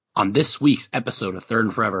On this week's episode of Third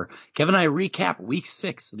and Forever, Kevin and I recap week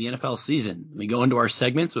 6 of the NFL season. We go into our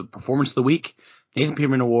segments with Performance of the Week, Nathan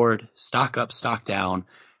Peterman Award, Stock Up, Stock Down,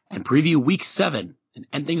 and preview week 7 and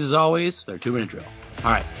end things as always with our 2-minute drill.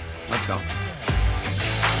 All right, let's go.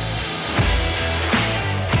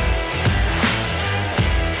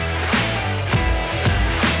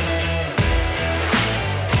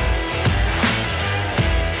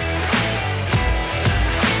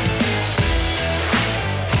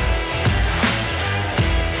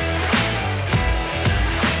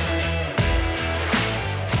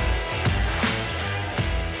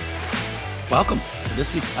 Welcome to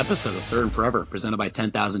this week's episode of Third and Forever, presented by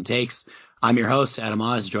 10,000 Takes. I'm your host, Adam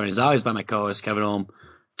Oz, joined as always by my co-host, Kevin Ohm.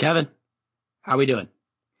 Kevin, how are we doing?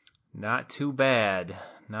 Not too bad.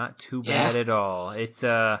 Not too bad at all. It's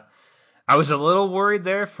I was a little worried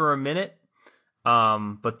there for a minute.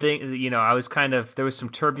 But I was there was some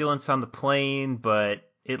turbulence on the plane, but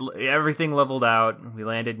everything leveled out. We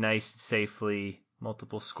landed nice and safely,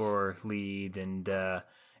 multiple score lead, and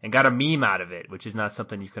got a meme out of it, which is not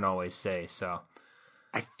something you can always say. So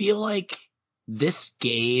I feel like this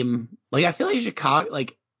game, I feel like Chicago,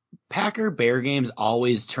 Packer-Bear games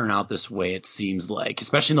always turn out this way, it seems like,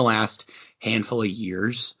 especially in the last handful of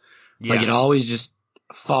years. Yeah. It always just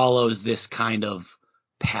follows this kind of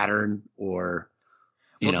pattern or,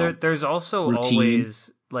 there's also routine.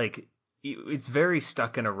 Always, it's very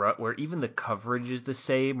stuck in a rut where even the coverage is the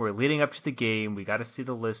same. We're leading up to the game. We got to see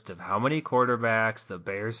the list of how many quarterbacks the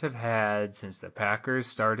Bears have had since the Packers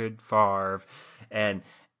started Favre. And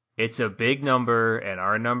it's a big number, and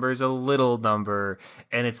our number's a little number.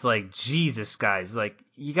 And it's like, Jesus, guys,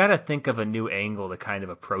 you got to think of a new angle to kind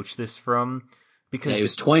of approach this from. Because it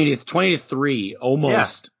was 20-3,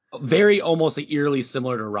 almost, almost eerily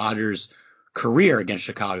similar to Rodgers' career against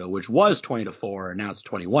Chicago, which was 20-4, and now it's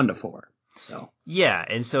 21-4. So yeah,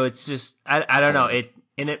 and so it's just I don't know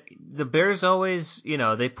the Bears always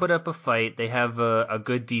they put up a fight. They have a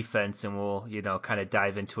good defense, and we'll kind of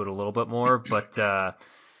dive into it a little bit more. But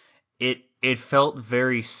it felt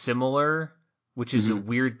very similar, which is a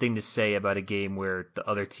weird thing to say about a game where the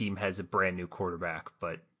other team has a brand new quarterback.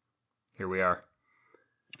 But here we are.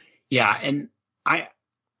 Yeah, and I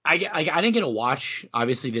didn't get to watch,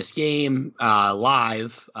 obviously, this game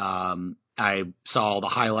live. I saw the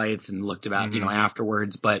highlights and looked about,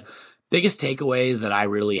 afterwards. But biggest takeaways that I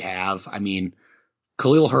really have,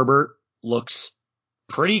 Khalil Herbert looks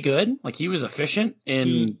pretty good. He was efficient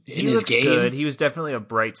in his game. Good. He was definitely a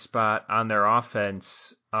bright spot on their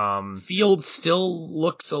offense. Fields still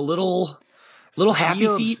looks a little happy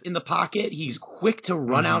feet in the pocket. He's quick to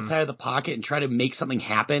run outside of the pocket and try to make something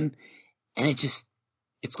happen. And it's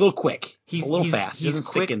a little quick. He's a little fast. He's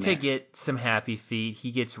quick to get some happy feet.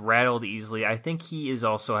 He gets rattled easily. I think he is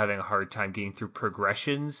also having a hard time getting through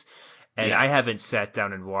progressions. And I haven't sat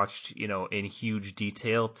down and watched, in huge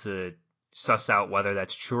detail to suss out whether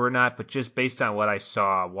that's true or not. But just based on what I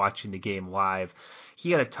saw watching the game live,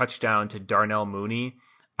 he had a touchdown to Darnell Mooney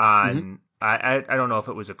on, I don't know if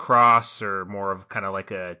it was a cross or more of kind of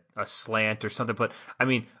like a slant or something. But,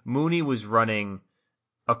 Mooney was running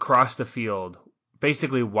across the field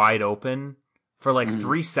basically wide open for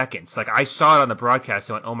 3 seconds. I saw it on the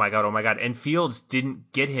broadcast. I went, oh my God. And Fields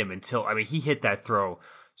didn't get him until, he hit that throw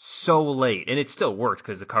so late, and it still worked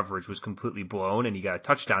because the coverage was completely blown and he got a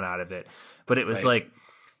touchdown out of it. But it was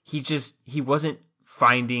he wasn't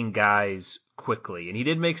finding guys quickly, and he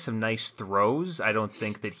did make some nice throws. I don't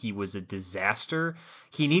think that he was a disaster.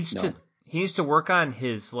 He needs to work on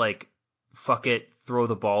his fuck it, throw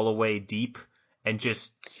the ball away deep and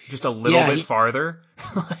just a little bit farther.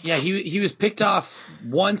 He was picked off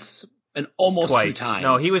once and almost twice. 2 times.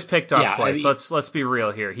 No, he was picked off twice. Let's be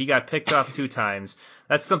real here. He got picked off 2 times.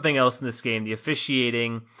 That's something else in this game. The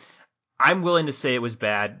officiating, I'm willing to say it was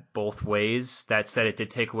bad both ways. That said, it did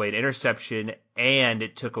take away an interception, and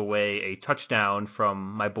it took away a touchdown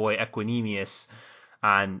from my boy Equinemius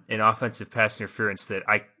on an offensive pass interference that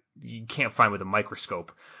you can't find with a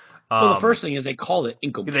microscope. Well, the first thing is they called it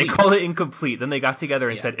incomplete. They called it incomplete. Then they got together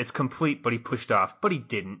and said it's complete, but he pushed off. But he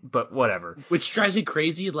didn't. But whatever. Which drives me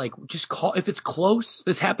crazy. Just call if it's close.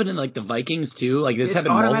 This happened in the Vikings too. This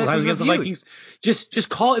happened multiple times against the Vikings. Just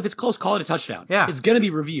call if it's close. Call it a touchdown. Yeah, it's gonna be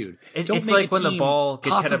reviewed. It's like when the ball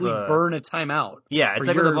gets possibly burn a timeout. Yeah, it's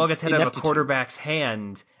like when the ball gets hit out of a quarterback's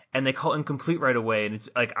hand and they call it incomplete right away, and it's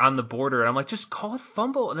on the border. And I'm like, just call it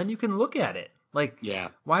fumble, and then you can look at it.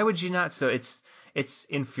 Why would you not? So it's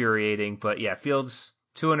infuriating, but yeah, Fields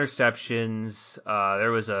 2 interceptions.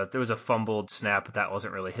 There was a fumbled snap, but that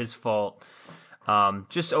wasn't really his fault.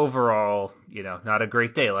 Just overall, not a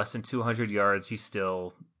great day. Less than 200 yards.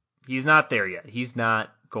 He's not there yet. He's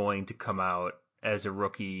not going to come out as a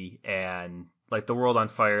rookie and light the world on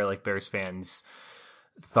fire like Bears fans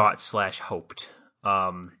thought/hoped.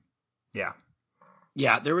 Yeah.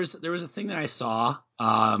 Yeah, there was a thing that I saw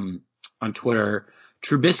on Twitter.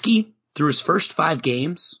 Trubisky, through his first 5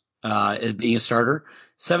 games as being a starter,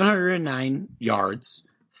 709 yards,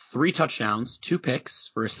 3 touchdowns, 2 picks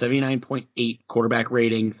for a 79.8 quarterback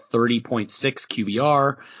rating, 30.6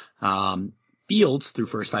 QBR. Fields, through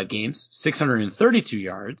first 5 games, 632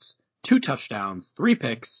 yards, 2 touchdowns, 3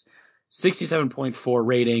 picks, 67.4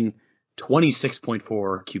 rating,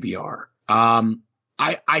 26.4 QBR.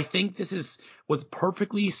 I think this is what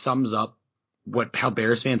perfectly sums up how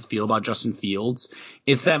Bears fans feel about Justin Fields.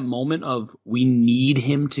 It's that moment of we need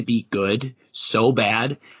him to be good so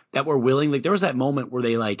bad that we're willing. Like there was that moment where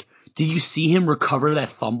they like, did you see him recover that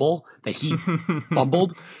fumble that he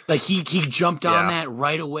fumbled? Like he jumped on that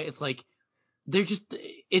right away. It's like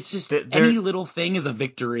it's just any little thing is a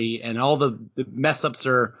victory, and all the mess ups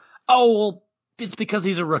are, oh well, it's because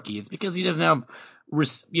he's a rookie. It's because he doesn't have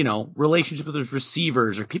relationship with his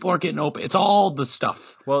receivers, or people aren't getting open. It's all the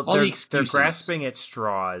stuff. Well, all the excuses. They're grasping at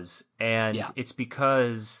straws, and it's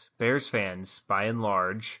because Bears fans, by and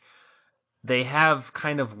large, they have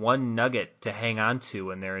kind of one nugget to hang on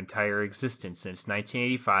to in their entire existence, and it's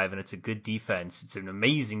 1985, and it's a good defense. It's an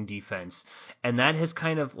amazing defense, and that has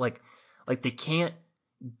kind of like they can't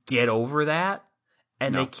get over that.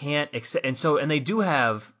 And they can't accept, and they do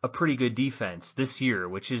have a pretty good defense this year,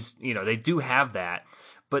 which is, they do have that,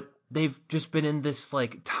 but they've just been in this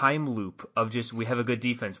like time loop of just, we have a good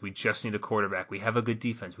defense, we just need a quarterback. We have a good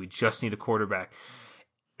defense, we just need a quarterback.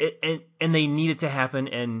 And they need it to happen.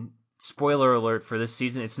 And spoiler alert for this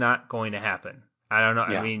season, it's not going to happen. I don't know.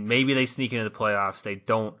 Yeah. I mean, maybe they sneak into the playoffs. They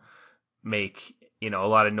don't make, a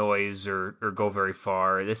lot of noise or go very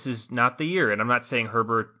far. This is not the year. And I'm not saying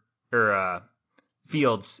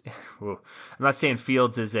Fields, I'm not saying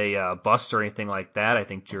Fields is a bust or anything like that. I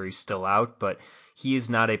think jury's still out, but he is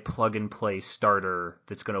not a plug-and-play starter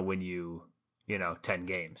that's going to win you, 10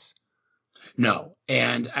 games. No,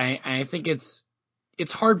 and I think it's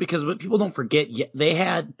hard because what people don't forget, they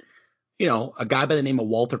had, a guy by the name of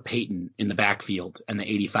Walter Payton in the backfield and the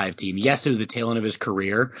 85 team. Yes, it was the tail end of his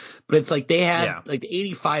career, but it's like they had, like the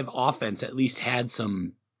 85 offense at least had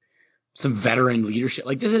some veteran leadership.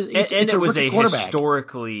 Like this is, it was a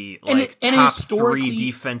historically top 3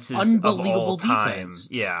 defenses of all time. Defense.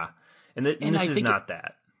 Yeah. And this is not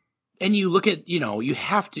that. And you look at, you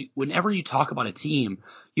have to, whenever you talk about a team,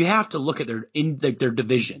 you have to look at their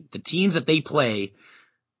division, the teams that they play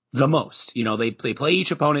the most. They play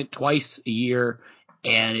each opponent twice a year,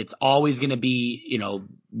 and it's always going to be,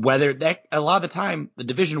 whether that a lot of the time the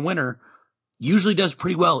division winner usually does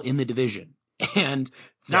pretty well in the division. And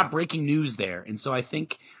it's not breaking news there. And so I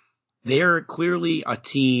think they're clearly a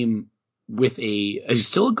team with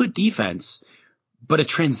still a good defense, but a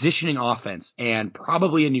transitioning offense, and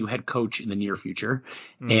probably a new head coach in the near future.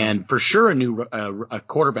 Mm-hmm. And for sure a new a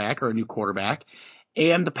quarterback or a new quarterback.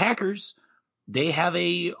 And the Packers, they have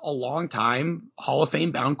a long time Hall of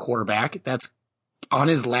Fame bound quarterback that's on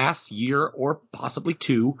his last year or possibly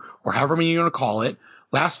 2, or however many you're going to call it,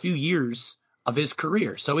 last few years of his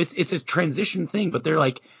career. So it's a transition thing, but they're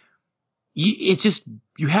like, it's just,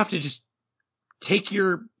 you have to just take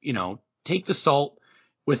take the salt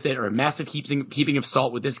with it, or a massive heaping of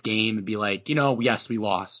salt with this game, and be like, yes, we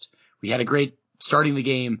lost. We had a great starting the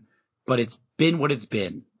game, but it's been what it's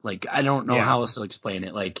been. Like, I don't know how else to explain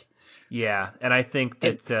it. Like, yeah. And I think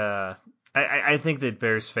that, I think that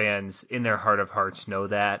Bears fans in their heart of hearts know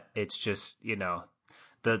that. It's just,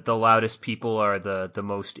 the loudest people are the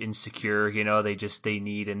most insecure, they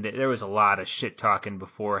need, and there was a lot of shit talking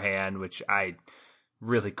beforehand, which I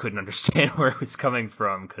really couldn't understand where it was coming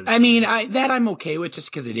from. Cause I mean, I'm okay with,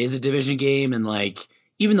 just because it is a division game, and like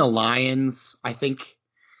even the Lions, I think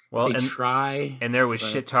try. And there was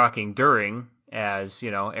shit talking during, as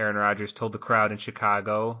Aaron Rodgers told the crowd in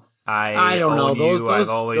Chicago, I don't know you, I've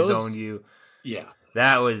always owned you. Yeah,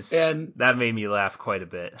 that made me laugh quite a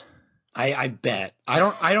bit. I bet. I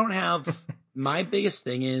don't have, my biggest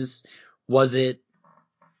thing was it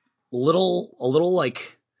a little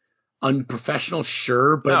like unprofessional,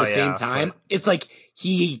 sure, but at the same time, it's like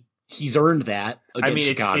he's earned that against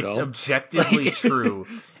Chicago. It's objectively true.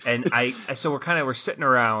 And so we're sitting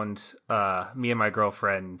around, me and my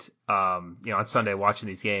girlfriend, on Sunday watching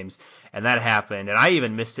these games, and that happened. And I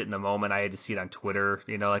even missed it in the moment. I had to see it on Twitter,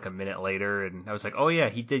 like a minute later. And I was like, oh yeah,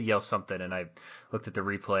 he did yell something. And I looked at the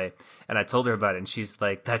replay and I told her about it. And she's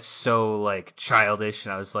like, that's so like childish.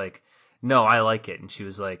 And I was like, no, I like it. And she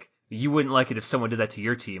was like, you wouldn't like it if someone did that to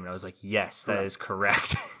your team. And I was like, yes, that is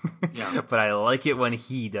correct. Yeah. But I like it when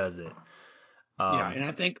he does it. And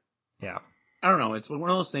I think, yeah, I don't know, it's one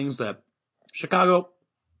of those things that Chicago,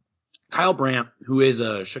 Kyle Brandt, who is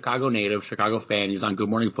a Chicago native, Chicago fan, he's on Good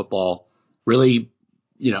Morning Football, really,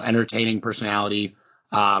 entertaining personality.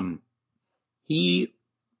 He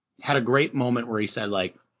had a great moment where he said,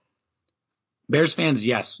 like, Bears fans,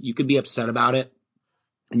 yes, you could be upset about it,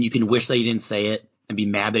 and you can wish that he didn't say it and be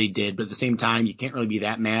mad that he did, but at the same time, you can't really be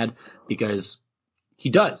that mad because he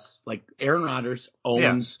does. Like, Aaron Rodgers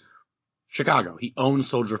owns Chicago. He owns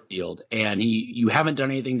Soldier Field, and you haven't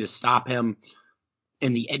done anything to stop him.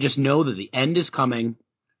 And just know that the end is coming.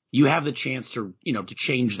 You have the chance to, to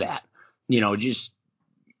change that. Just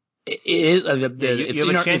you have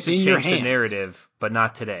a chance to change the narrative, but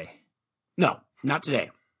not today. No, not today.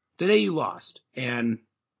 Today you lost, and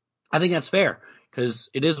I think that's fair because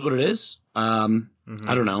it is what it is. I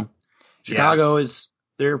don't know. Chicago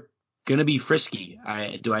they're gonna be frisky.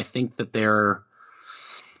 Do I think that they're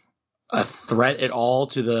a threat at all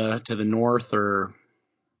to the North or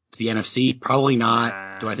to the NFC? Probably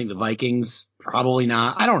not. Do I think the Vikings? Probably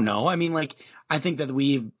not. I don't know. I mean, like, I think that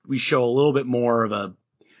we show a little bit more of a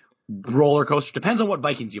roller coaster. Depends on what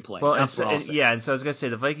Vikings you play. Well, and so I was gonna say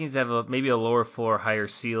the Vikings have maybe a lower floor, higher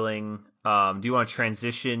ceiling. Do you want to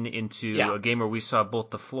transition into a game where we saw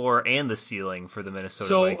both the floor and the ceiling for the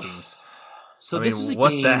Minnesota Vikings? So this is a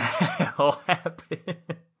what game. The hell happened?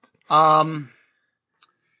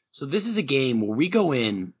 So this is a game where we go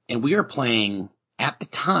in and we are playing at the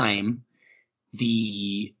time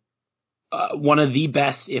the one of the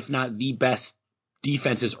best, if not the best,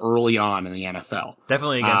 defenses early on in the NFL.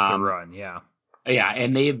 Definitely against the run, yeah. Yeah,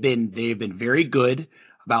 and they have been very good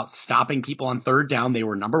about stopping people on third down. They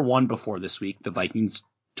were number 1 before this week. The Vikings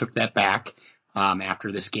took that back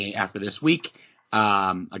after this week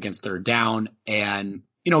against third down. And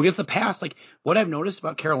against the pass, like, what I've noticed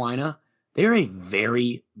about Carolina, they're a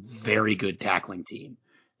very, very good tackling team.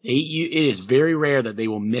 It is very rare that they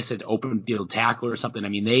will miss an open field tackle or something. I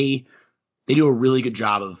mean, they do a really good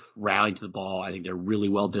job of rallying to the ball. I think they're really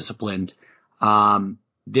well disciplined.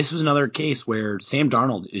 This was another case where Sam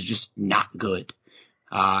Darnold is just not good.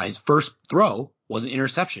 His first throw was an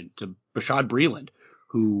interception to Bashaud Breeland,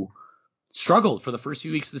 who struggled for the first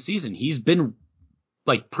few weeks of the season. He's been,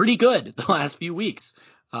 like, pretty good the last few weeks.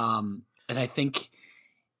 And I think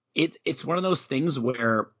it's one of those things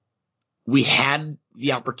where we had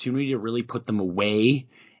the opportunity to really put them away.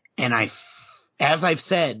 And as I've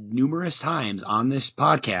said numerous times on this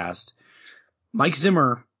podcast, Mike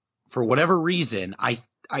Zimmer, for whatever reason, I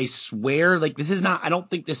swear, like, this is not, I don't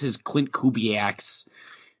think this is Clint Kubiak's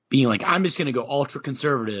being like, I'm just going to go ultra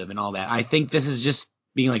conservative and all that. I think this is just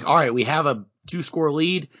being like, all right, we have a 2-score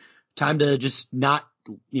lead, time to just not,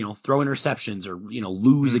 throw interceptions or,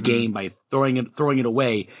 lose a game by throwing it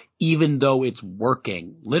away, even though it's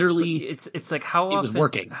working. Literally, it's like, how often, it was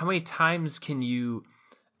working. How many times can you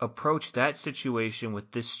approach that situation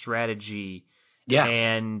with this strategy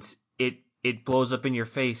and it blows up in your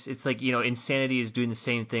face? It's like, insanity is doing the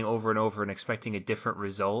same thing over and over and expecting a different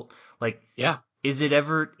result. Like, is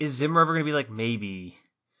Zimmer ever going to be like, maybe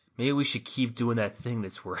we should keep doing that thing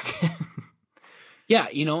that's working? Yeah.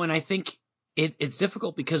 And I think it's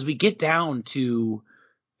difficult because we get down to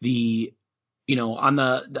the, on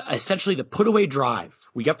the essentially the put away drive.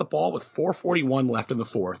 We got the ball with 4:41 left in the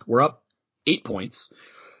fourth. We're up 8 points.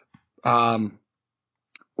 We're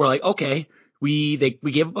like, okay, we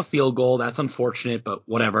gave up a field goal. That's unfortunate, but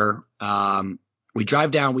whatever. We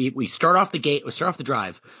drive down. We start off the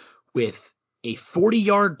drive with a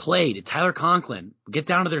 40-yard play to Tyler Conklin. We get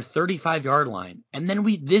down to their 35-yard line, and then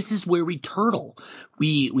this is where we turtle.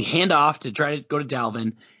 We hand off to try to go to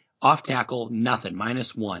Dalvin, off tackle, nothing,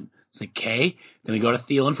 -1. It's like, okay. Then we go to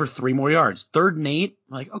Thielen for 3 more yards. 3rd and 8.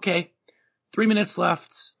 I'm like, okay, 3 minutes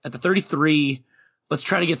left at the 33. Let's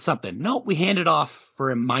try to get something. Nope, we hand it off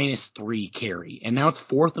for a -3 carry, and now it's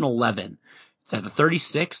 4th and 11. It's at the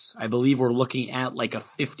 36. I believe we're looking at like a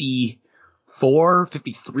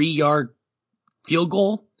 53-yard field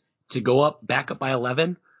goal to go back up by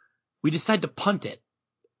 11. We decide to punt it.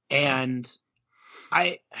 And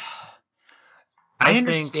I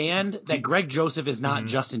understand that Greg Joseph is not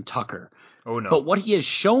Justin Tucker. Oh, no. But what he has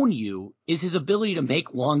shown you is his ability to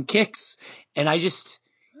make long kicks. And I just,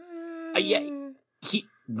 you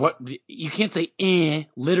can't say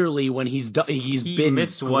literally when he's been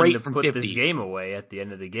missed great one to from put 50. this game away at the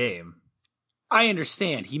end of the game. I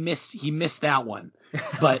understand he missed that one,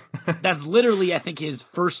 but that's literally, I think, his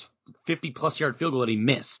first 50+ yard field goal that he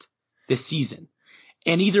missed this season.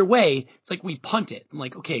 And either way, it's like we punt it. I'm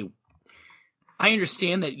like, okay, I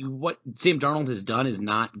understand that what Sam Darnold has done is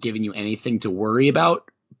not giving you anything to worry about,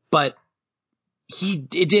 but it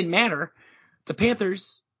didn't matter. The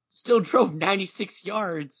Panthers still drove 96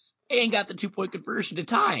 yards and got the 2-point conversion to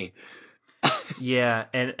tie. Yeah,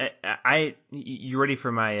 and you ready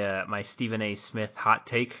for my Stephen A. Smith hot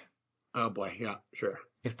take? Oh boy, yeah, sure.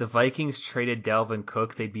 If the Vikings traded Dalvin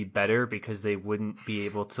Cook, they'd be better because they wouldn't be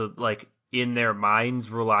able to, like, in their minds,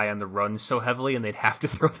 rely on the run so heavily, and they'd have to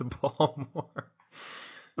throw the ball more.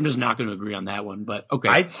 I'm just not going to agree on that one, but okay.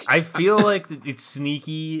 I feel like it's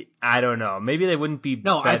sneaky. I don't know. Maybe they wouldn't be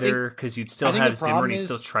better because you'd still have Zimmer and he'd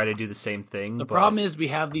still try to do the same thing. The problem is we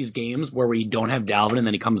have these games where we don't have Dalvin and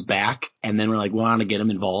then he comes back and then we're like, we want to get him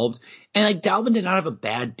involved. And like Dalvin did not have a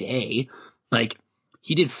bad day. Like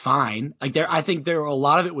he did fine. Like I think a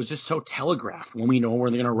lot of it was just so telegraphed when we know where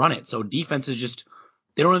they're going to run it. So defenses just,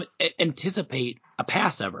 they don't anticipate a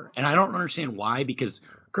pass ever. And I don't understand why, because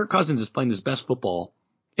Kirk Cousins is playing his best football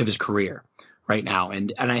of his career right now.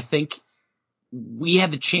 And I think we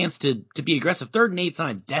had the chance to be aggressive. 3rd and 8's on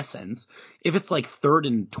a death sentence. If it's like 3rd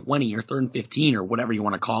and 20 or 3rd and 15 or whatever you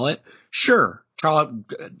want to call it, sure, draw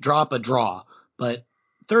up a draw. But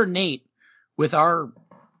 3rd and 8 with our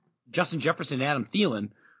Justin Jefferson and Adam Thielen,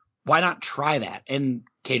 why not try that? And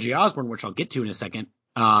KJ Osborne, which I'll get to in a second,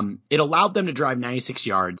 it allowed them to drive 96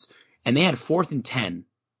 yards, and they had 4th and 10.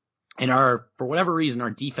 And for whatever reason, our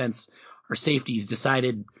defense, our safeties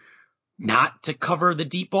decided not to cover the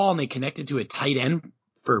deep ball, and they connected to a tight end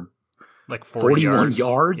for like 41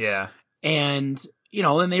 yards. Yeah. And,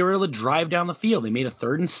 then they were able to drive down the field. They made a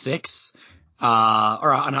 3rd and 6,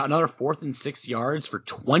 or another 4th and 6 yards for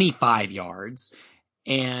 25 yards.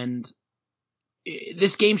 And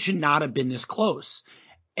this game should not have been this close.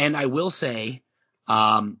 And I will say,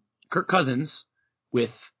 Kirk Cousins,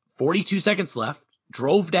 with 42 seconds left,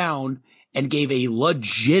 drove down and gave a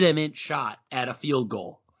legitimate shot at a field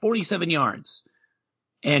goal, 47 yards.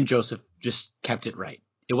 And Joseph just kept it right.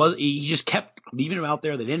 He just kept leaving him out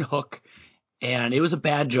there. They didn't hook. And it was a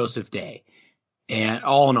bad Joseph day. And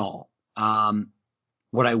all in all,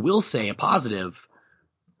 what I will say, a positive,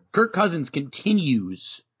 Kirk Cousins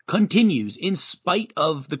continues in spite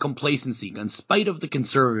of the complacency, in spite of the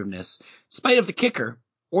conservativeness, in spite of the kicker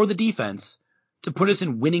or the defense, to put us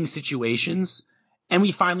in winning situations. And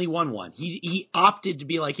we finally won one. He opted to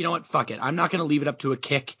be like, you know what, fuck it. I'm not going to leave it up to a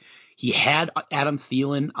kick. He had Adam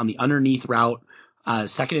Thielen on the underneath route,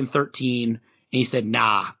 2nd and 13, and he said,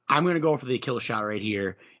 nah, I'm going to go for the kill shot right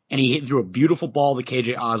here. And he threw a beautiful ball to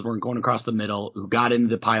KJ Osborne going across the middle, who got into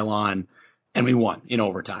the pylon, and we won in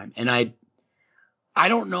overtime. And I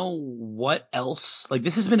don't know what else. Like,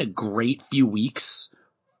 this has been a great few weeks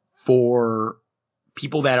for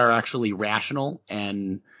people that are actually rational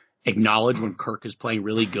and acknowledge when Kirk is playing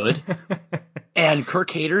really good. And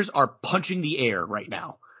Kirk haters are punching the air right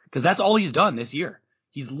now, because that's all he's done this year.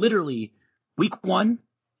 He's literally, week 1,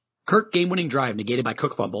 Kirk game-winning drive negated by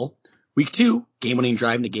Cook fumble. Week 2, game-winning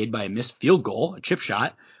drive negated by a missed field goal, a chip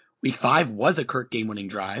shot. Week 5 was a Kirk game-winning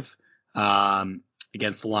drive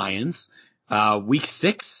against the Lions. Week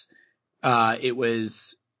 6, it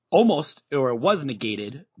was it was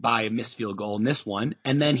negated by a missed field goal in this one.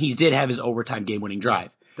 And then he did have his overtime game-winning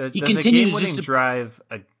drive. Does a game-winning drive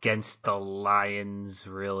against the Lions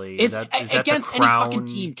really? Is that against any fucking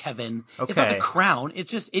team, Kevin. Okay. It's not the crown. It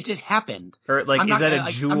just happened. Or like, is that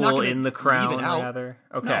a jewel in the crown? Rather,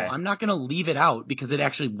 okay. No, I'm not going to leave it out because it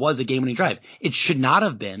actually was a game-winning drive. It should not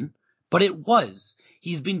have been, but it was.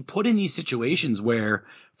 He's been put in these situations where,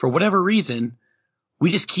 for whatever reason, we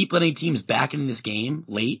just keep letting teams back into this game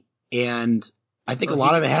late, and I think a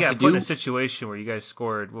lot of it has to do. Put in a situation where you guys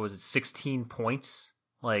scored, 16 points?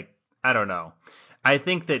 Like, I don't know. I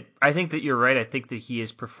think that you're right. I think that he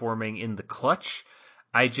is performing in the clutch.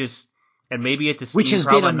 And maybe it's a Steve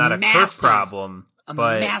problem, not a Kirk problem.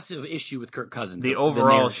 But massive issue with Kirk Cousins. The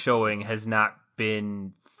overall showing has not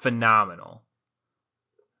been phenomenal.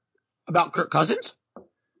 About Kirk Cousins?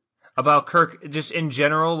 About Kirk, just in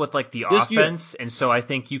general with like the offense. And so I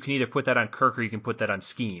think you can either put that on Kirk or you can put that on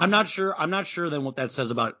scheme. I'm not sure then what that says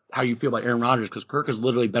about how you feel about Aaron Rodgers, because Kirk is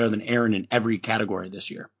literally better than Aaron in every category this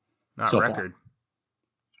year. Not record.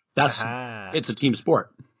 It's a team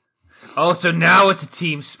sport. Oh, so now it's a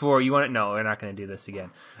team sport. You want to? No, we're not going to do this again.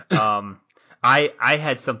 I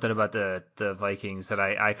had something about the Vikings that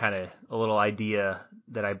I kind of, a little idea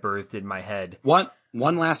that I birthed in my head.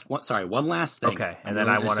 One last thing. Okay, and then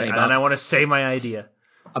I want to say my idea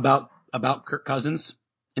about Kirk Cousins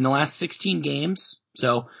in the last 16 games.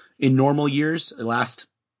 So in normal years, the last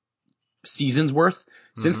season's worth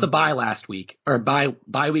since the bye week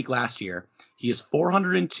last year, he is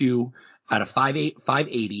 402 out of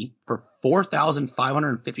 580 for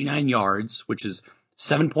 4,559 yards, which is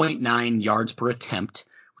 7.9 yards per attempt,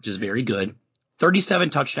 which is very good. 37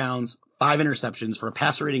 touchdowns, 5 interceptions for a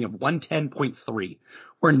passer rating of 110.3.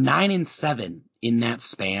 We're 9-7 in that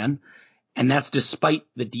span. And that's despite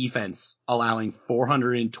the defense allowing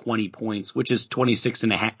 420 points, which is 26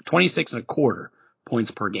 and a quarter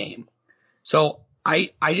points per game. So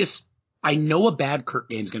I know a bad Kirk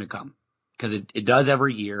game is going to come because it does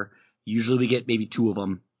every year. Usually we get maybe 2 of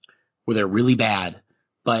them where they're really bad,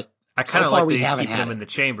 but I kind of like that he's keeping them in the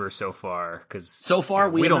chamber so far because so far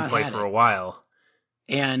we don't play for a while.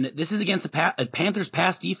 And this is against a Panthers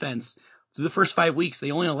pass defense. Through the first 5 weeks,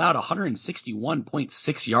 they only allowed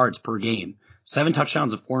 161.6 yards per game, 7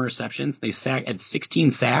 touchdowns and 4 interceptions. They had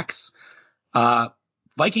 16 sacks.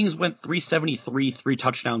 Vikings went 373, 3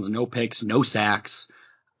 touchdowns, no picks, no sacks.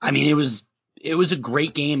 I mean, it was a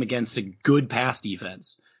great game against a good pass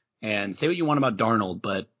defense. And say what you want about Darnold,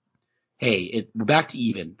 but hey, we're back to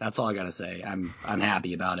even. That's all I gotta say. I'm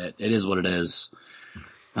happy about it. It is what it is.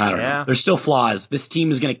 I don't know. There's still flaws. This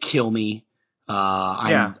team is gonna kill me.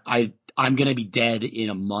 I'm going to be dead in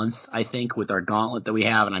a month, I think, with our gauntlet that we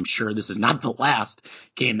have, and I'm sure this is not the last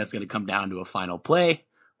game that's going to come down to a final play.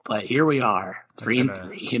 But here we are,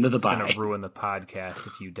 3-3 into the bye. It's going to ruin the podcast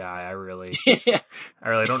if you die. I really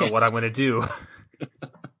don't know what I'm going to do. Do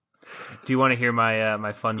you want to hear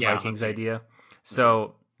my fun Vikings idea?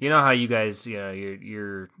 So you know how you guys,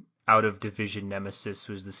 your out of division nemesis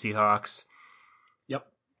was the Seahawks. Yep.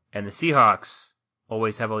 And the Seahawks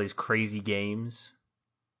always have all these crazy games.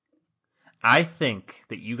 I think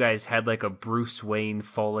that you guys had like a Bruce Wayne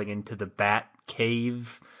falling into the bat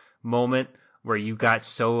cave moment where you got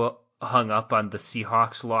so hung up on the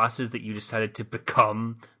Seahawks losses that you decided to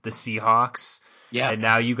become the Seahawks. Yeah. And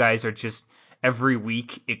now you guys are just, every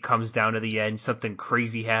week it comes down to the end, something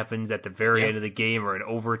crazy happens at the very end of the game or in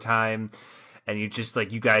overtime. And you just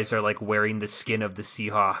like, you guys are like wearing the skin of the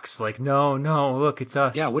Seahawks. Like, no, look, it's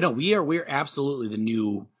us. Yeah, we're absolutely the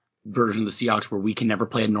new version of the Seahawks where we can never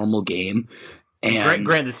play a normal game. And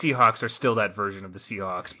granted, the Seahawks are still that version of the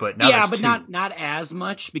Seahawks, but now not as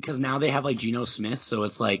much because now they have like Geno Smith, so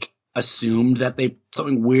it's like assumed that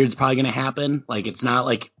something weird's probably going to happen. Like it's not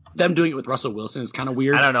like them doing it with Russell Wilson is kind of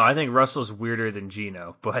weird. I don't know. I think Russell's weirder than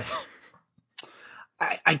Geno, but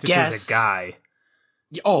I guess as a guy.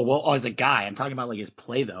 As a guy, I'm talking about like his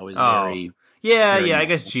play though is very. Yeah. I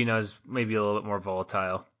guess Geno's maybe a little bit more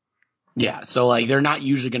volatile. Yeah, so like they're not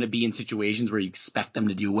usually going to be in situations where you expect them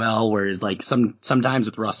to do well, whereas like sometimes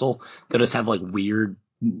with Russell they'll just have like weird,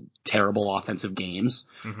 terrible offensive games.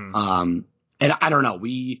 Mm-hmm. And I don't know,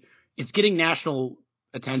 it's getting national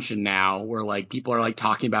attention now, where like people are like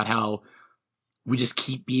talking about how we just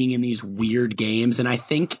keep being in these weird games, and I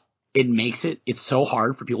think it makes it's so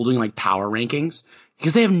hard for people doing like power rankings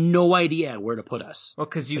because they have no idea where to put us. Well,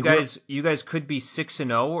 because you guys could be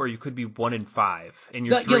 6-0 or you could be 1-5, and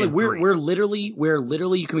you're 3-3. We're literally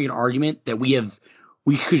you can make an argument that we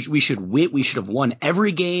should have won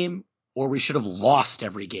every game or we should have lost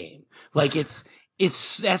every game. Like that's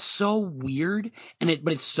so weird,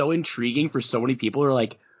 but it's so intriguing for so many people who are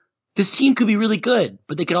like, this team could be really good,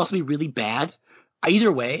 but they could also be really bad.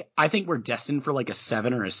 Either way, I think we're destined for like a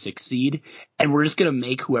 7 or a 6 seed, and we're just going to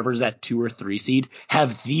make whoever's that 2 or 3 seed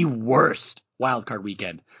have the worst wildcard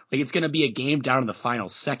weekend. Like it's going to be a game down in the final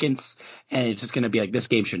seconds, and it's just going to be like, this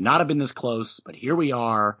game should not have been this close, but here we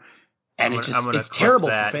are. And it's terrible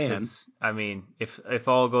for fans. I mean, if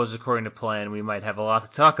all goes according to plan, we might have a lot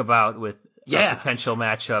to talk about with a potential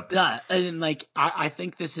matchup. Yeah, and like I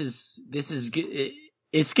think this is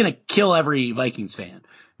it's going to kill every Vikings fan.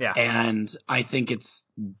 Yeah. And I think it's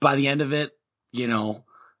by the end of it, I'm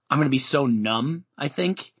going to be so numb, I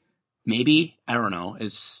think. Maybe. I don't know.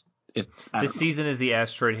 This season is the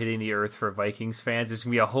asteroid hitting the Earth for Vikings fans. There's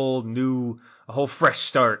going to be a whole fresh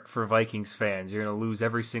start for Vikings fans. You're going to lose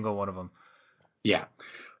every single one of them. Yeah.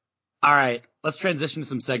 All right. Let's transition to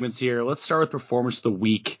some segments here. Let's start with performance of the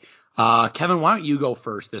week. Kevin, why don't you go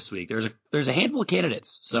first this week? There's a handful of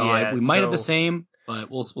candidates, so we might have the same.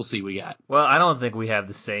 But we'll see what we got. Well, I don't think we have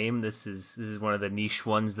the same. This is one of the niche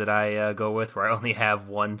ones that I go with, where I only have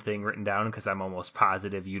one thing written down because I'm almost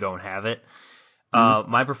positive you don't have it. Mm-hmm.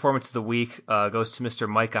 My performance of the week goes to Mr.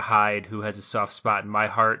 Micah Hyde, who has a soft spot in my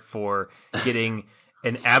heart for getting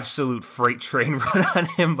an absolute freight train run on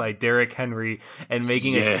him by Derrick Henry and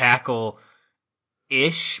making a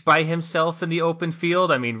tackle-ish by himself in the open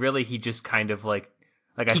field. I mean, really, he just kind of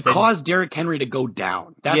he caused Derrick Henry to go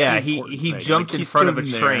down. That's he jumped in front of a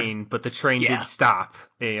train, but the train did stop.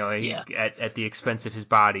 At the expense of his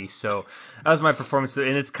body. So that was my performance, and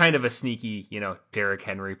it's kind of a sneaky, Derrick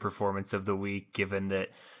Henry performance of the week, given that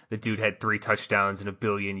the dude had 3 touchdowns and 1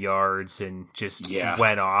 billion yards and just Yeah.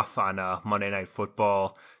 went off on Monday Night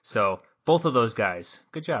Football. So both of those guys,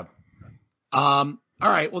 good job. All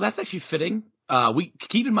right. Well, that's actually fitting. We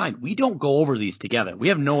keep in mind, we don't go over these together. We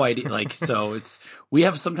have no idea. We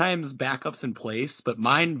have sometimes backups in place, but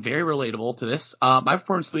mine very relatable to this. My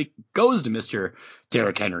performance of the week goes to Mr.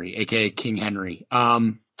 Derrick Henry, aka King Henry.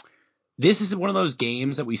 This is one of those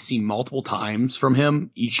games that we see multiple times from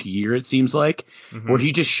him each year, it seems like, where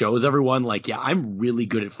he just shows everyone like, yeah, I'm really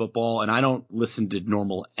good at football and I don't listen to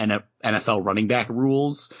normal NFL running back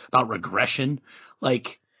rules about regression.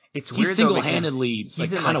 Like, it's he weird single-handedly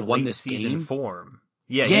he's kind of won late this season game. form.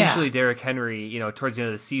 Yeah, Yeah. usually Derrick Henry, towards the end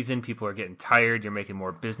of the season, people are getting tired. You're making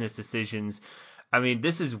more business decisions. I mean,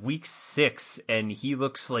 this is week 6, and he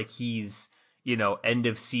looks like he's, end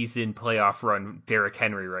of season playoff run Derrick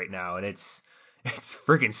Henry right now, and it's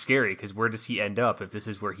freaking scary because where does he end up if this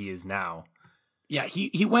is where he is now? Yeah,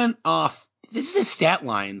 he went off. This is his stat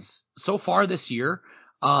lines so far this year.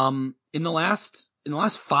 In the last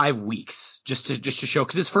 5 weeks, just to show,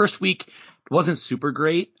 because his first week wasn't super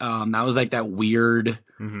great. That was like that weird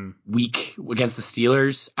week against the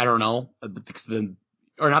Steelers. I don't know,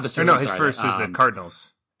 or not the Steelers. No, his first was the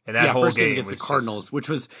Cardinals. And that whole first game game against was the Cardinals,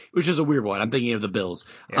 just... which is a weird one. I'm thinking of the Bills.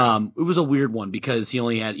 Yeah. It was a weird one because he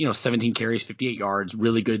only had 17 carries, 58 yards,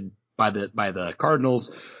 really good by the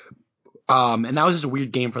Cardinals. And that was just a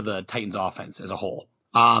weird game for the Titans offense as a whole.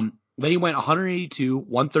 Then he went 182,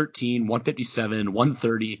 113, 157,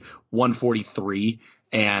 130, 143,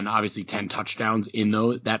 and obviously 10 touchdowns in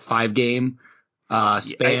that 5-game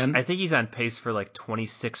span. I think he's on pace for like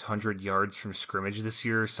 2,600 yards from scrimmage this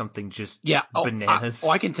year, or something just bananas.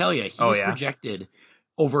 I can tell you, he's projected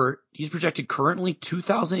currently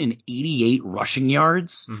 2,088 rushing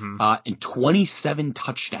yards, and 27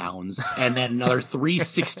 touchdowns, and then another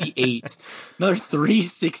 368,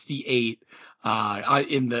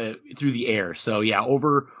 through the air. So yeah,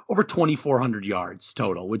 over 2,400 yards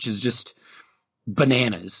total, which is just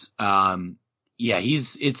bananas.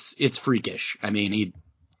 It's freakish. I mean,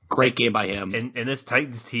 great game by him. And this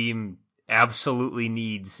Titans team absolutely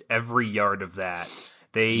needs every yard of that.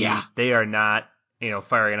 They are not,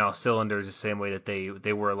 firing on all cylinders the same way that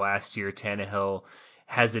they were last year. Tannehill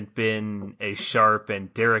hasn't been as sharp,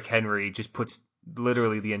 and Derrick Henry just puts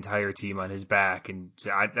literally the entire team on his back, and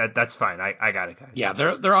that's fine. I got it, guys. Yeah,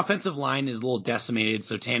 their offensive line is a little decimated,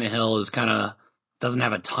 so Tannehill is doesn't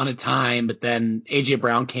have a ton of time, but then A.J.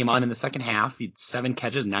 Brown came on in the second half. He had 7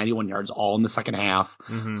 catches, 91 yards, all in the second half.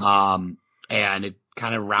 And it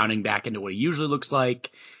kind of rounding back into what he usually looks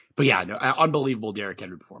like. But yeah, unbelievable Derrick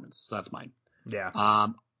Henry performance. So that's mine. Yeah.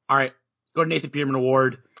 All right. Go to Nathan Peterman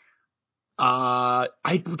Award. Do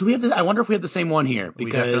we have this? I wonder if we have the same one here. Because...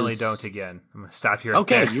 We definitely don't again. I'm going to stop here.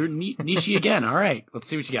 Okay, you're niche again. All right. Let's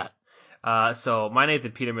see what you got. So my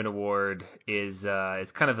Nathan Peterman Award is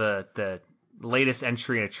it's kind of the latest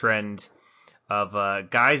entry in a trend of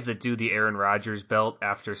guys that do the Aaron Rodgers belt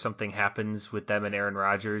after something happens with them and Aaron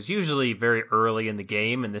Rodgers, usually very early in the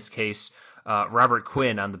game. In this case, Robert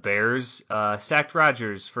Quinn on the Bears sacked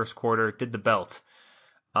Rodgers first quarter, did the belt.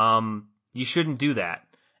 You shouldn't do that.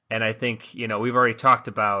 And I think, we've already talked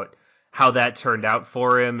about how that turned out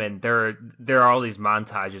for him, and there are all these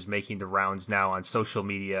montages making the rounds now on social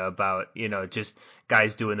media about, just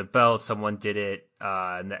guys doing the belt. Someone did it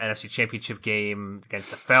in the NFC Championship game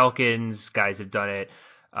against the Falcons. Guys have done it.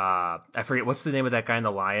 I forget what's the name of that guy in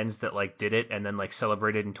the Lions that did it and then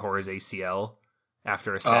celebrated and tore his ACL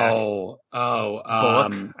after a sack. Bullock,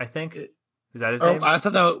 I think. Is that his name? I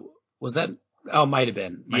thought was that. Oh, might have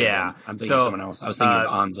been. I'm thinking of someone else. I was thinking of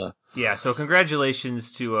Anza. Yeah, so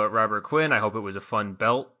congratulations to Robert Quinn. I hope it was a fun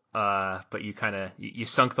belt, but you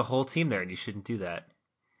sunk the whole team there, and you shouldn't do that.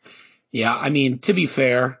 Yeah, I mean, to be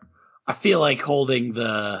fair, I feel like holding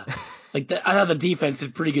I thought the defense did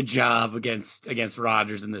a pretty good job against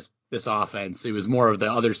Rodgers in this offense. It was more of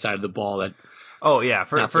the other side of the ball that. Oh yeah,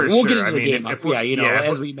 for sure. We'll get into the game.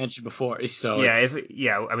 As we mentioned before. So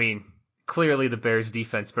I mean. Clearly, the Bears'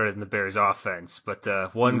 defense better than the Bears' offense, but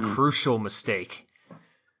one crucial mistake.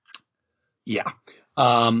 Yeah.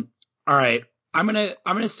 All right. I'm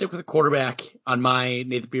gonna stick with a quarterback on my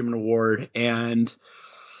Nathan Peterman Award, and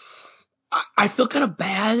I feel kind of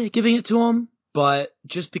bad giving it to him, but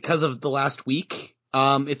just because of the last week,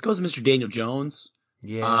 it goes to Mr. Daniel Jones.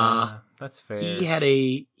 Yeah, that's fair. He had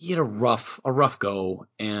a rough go,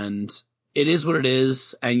 and it is what it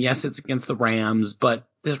is. And yes, it's against the Rams, but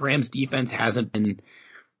this Rams defense hasn't been.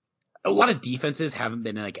 A lot of defenses haven't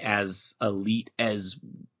been as elite as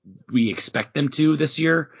we expect them to this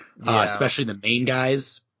year, especially the main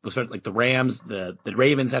guys, especially the Rams. The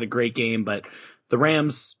Ravens had a great game, but the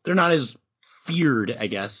Rams, they're not as feared, I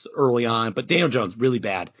guess, early on, but Daniel Jones really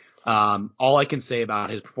bad. All I can say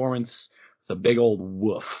about his performance is a big old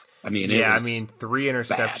woof. I mean, yeah, I mean, 3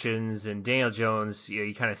 interceptions, bad. and Daniel Jones,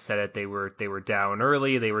 you kind of said it. They were down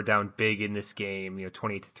early. They were down big in this game,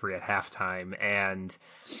 28-3 at halftime, and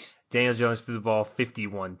Daniel Jones threw the ball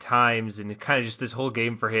 51 times, and it kind of just this whole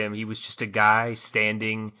game for him, he was just a guy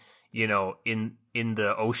standing, in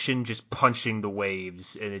the ocean, just punching the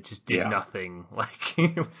waves, and it just did nothing. Like,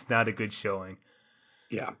 it was not a good showing.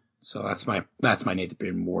 Yeah. So that's my Nathan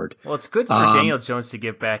Peterman award. Well, it's good for Daniel Jones to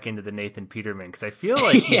get back into the Nathan Peterman, because I feel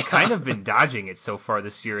like he's kind of been dodging it so far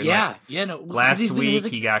this year. Last week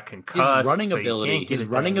he got concussed. His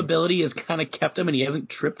running ability has kind of kept him, and he hasn't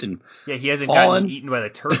tripped and he hasn't fallen. gotten eaten by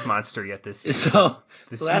the turf monster yet this year. so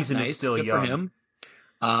the so that's season nice. is still good young. For him.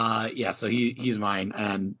 So he's mine,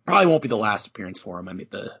 and probably won't be the last appearance for him. I mean,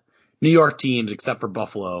 the New York teams, except for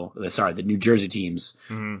Buffalo, the New Jersey teams,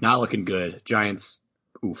 not looking good. Giants.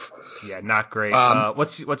 Oof. Yeah, not great.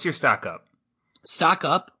 What's your stock up? Stock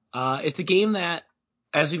up. It's a game that,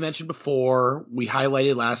 as we mentioned before, we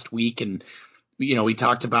highlighted last week, and we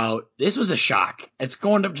talked about this was a shock. It's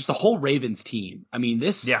going to just the whole Ravens team. I mean,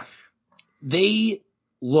 they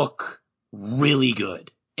look really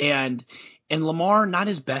good, and Lamar, not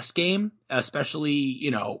his best game,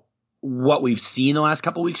 especially what we've seen the last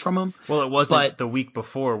couple weeks from him. Well, it wasn't the week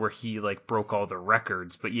before where he broke all the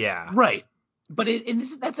records, but yeah, right. But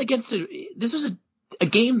this was a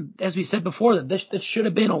game, as we said before, that should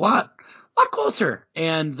have been a lot closer.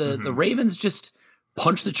 And the Ravens just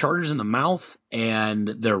punched the Chargers in the mouth, and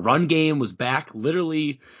their run game was back,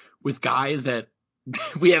 literally with guys that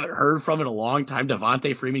we haven't heard from in a long time.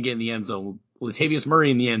 Devontae Freeman getting in the end zone, Latavius Murray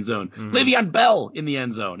in the end zone, Le'Veon Bell in the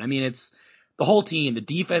end zone. I mean, it's the whole team. The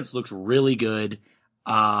defense looks really good,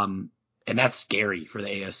 and that's scary for the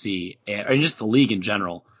AFC and just the league in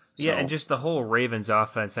general. So. Yeah, and just the whole Ravens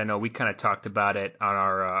offense. I know we kind of talked about it on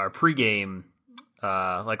our pregame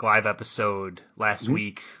live episode last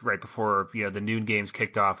week, right before the noon games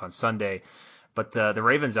kicked off on Sunday. But the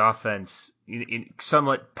Ravens offense,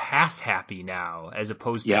 somewhat pass happy now, as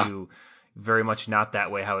opposed to very much not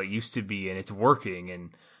that way how it used to be, and it's working. And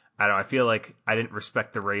I don't know, I feel like I didn't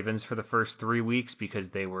respect the Ravens for the first 3 weeks because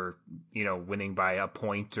they were winning by a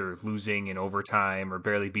point or losing in overtime or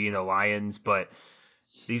barely beating the Lions, but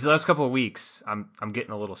these last couple of weeks, I'm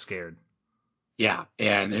getting a little scared. Yeah,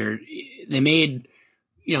 and they made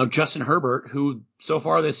Justin Herbert, who so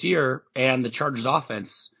far this year, and the Chargers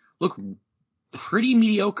offense look pretty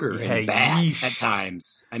mediocre and bad at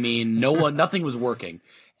times. I mean, nothing was working,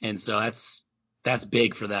 and so that's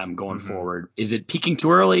big for them going forward. Is it peaking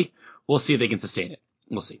too early? We'll see if they can sustain it.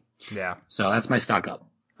 We'll see. Yeah. So that's my stock up.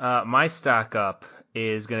 My stock up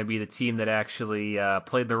is going to be the team that actually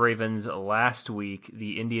played the Ravens last week,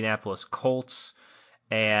 the Indianapolis Colts.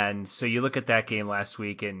 And so you look at that game last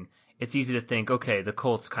week, and it's easy to think, okay, the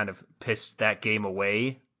Colts kind of pissed that game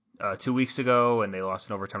away 2 weeks ago, and they lost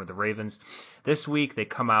in overtime to the Ravens. This week, they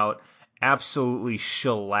come out, absolutely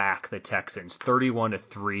shellac the Texans,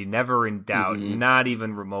 31-3, never in doubt, not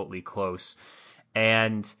even remotely close.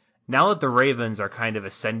 And now that the Ravens are kind of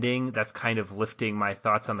ascending, that's kind of lifting my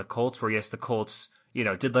thoughts on the Colts, where yes, the Colts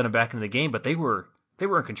did let them back into the game, but they were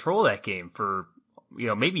in control of that game for,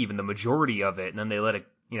 maybe even the majority of it. And then they let it,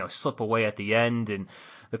 slip away at the end. And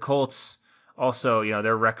the Colts also,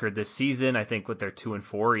 their record this season, I think with their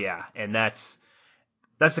 2-4. Yeah. And that's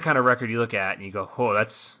the kind of record you look at and you go, oh,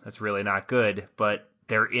 that's really not good, but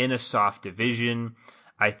they're in a soft division.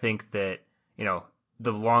 I think that,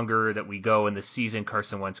 the longer that we go in the season,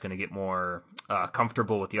 Carson Wentz going to get more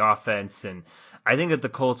comfortable with the offense. And I think that the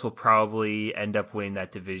Colts will probably end up winning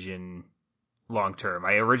that division long term.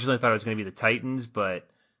 I originally thought it was going to be the Titans, and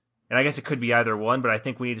I guess it could be either one, but I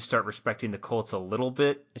think we need to start respecting the Colts a little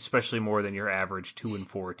bit, especially more than your average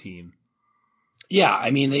 2-4 team. Yeah, I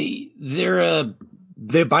mean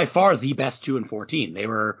they're by far the best 2-4 team. They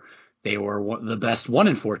were the best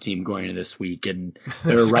 1-4 team going into this week, and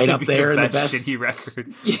they're right up there in the best shitty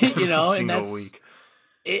record. And that's week.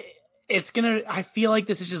 It's gonna. I feel like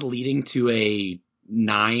this is just leading to a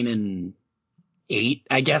 9-8,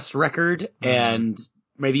 I guess, record, and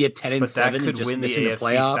maybe a 10-7, and just missing the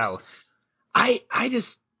playoffs. South. I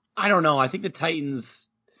don't know. I think the Titans.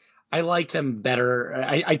 I like them better.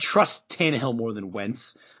 I trust Tannehill more than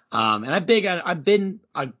Wentz. And I've been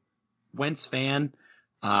a Wentz fan.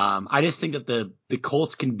 I just think that the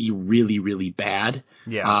Colts can be really, really bad.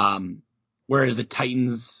 Yeah. Whereas the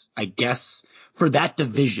Titans, I guess, for that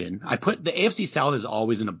division, I put the AFC South is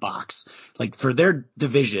always in a box. Like for their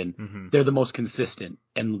division, they're the most consistent.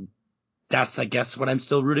 And that's, I guess, what I'm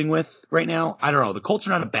still rooting with right now. I don't know. The Colts are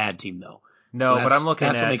not a bad team, though. No, so but I'm looking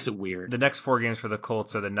that's at what makes it weird. The next 4 games for the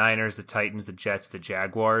Colts are the Niners, the Titans, the Jets, the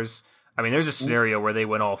Jaguars. I mean, there's a scenario where they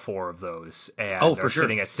win all 4 of those and for are sure.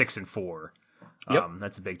 sitting at 6-4. Yep.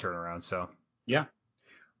 That's a big turnaround. So yeah.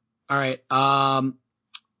 All right.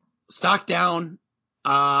 Stock down.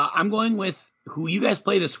 I'm going with who you guys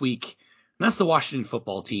play this week, and that's the Washington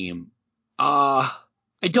football team. I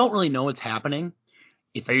don't really know what's happening.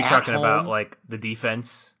 Are you talking about like the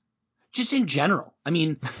defense? Just in general. I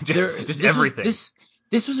mean, just everything.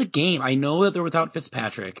 This was a game. I know that they're without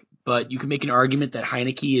Fitzpatrick, but you can make an argument that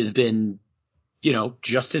Heineke has been,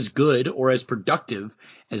 just as good or as productive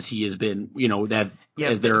as he has been,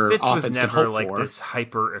 as their Fitz offense was can never hope like for. this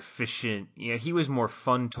hyper efficient. He was more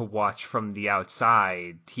fun to watch from the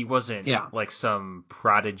outside. He wasn't like some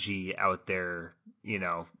prodigy out there,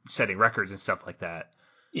 setting records and stuff like that.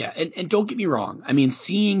 Yeah, and don't get me wrong. I mean,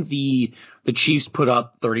 seeing the Chiefs put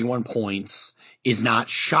up 31 points is not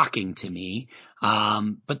shocking to me.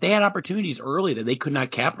 But they had opportunities early that they could not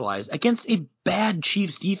capitalize against a bad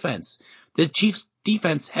Chiefs defense. The Chiefs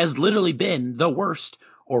defense has literally been the worst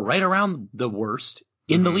or right around the worst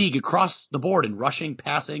in the league across the board in rushing,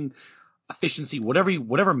 passing, efficiency,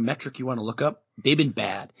 whatever metric you want to look up. They've been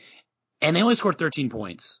bad. And they only scored 13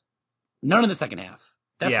 points. None in the second half.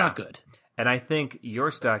 That's not good. And I think your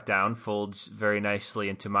stock down folds very nicely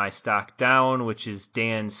into my stock down, which is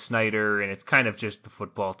Dan Snyder, and it's kind of just the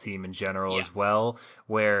football team in general as well,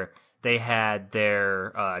 where they had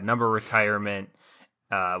their number retirement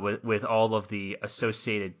with all of the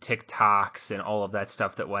associated TikToks and all of that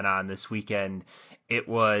stuff that went on this weekend. It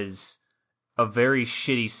was a very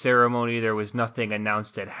shitty ceremony. There was nothing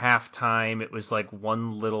announced at halftime. It was like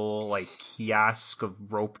one little like kiosk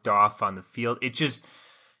of roped off on the field.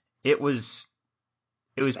 It was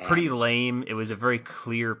pretty lame. It was a very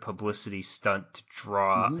clear publicity stunt to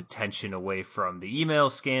draw attention away from the email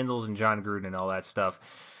scandals and John Gruden and all that stuff.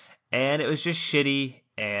 And it was just shitty,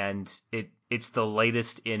 and it's the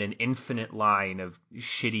latest in an infinite line of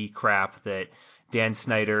shitty crap that Dan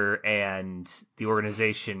Snyder and the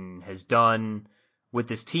organization has done with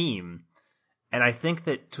this team. And I think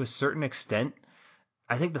that to a certain extent,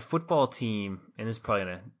 I think the football team, and this is probably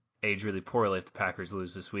going to age really poorly if the Packers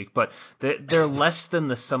lose this week, but they're less than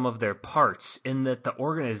the sum of their parts in that the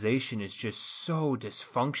organization is just so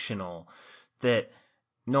dysfunctional that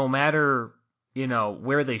no matter,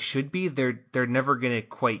 where they should be, they're never going to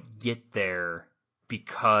quite get there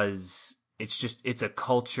because it's a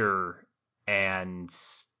culture and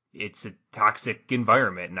it's a toxic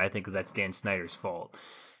environment. And I think that's Dan Snyder's fault.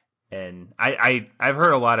 And I've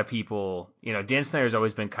heard a lot of people, Dan Snyder's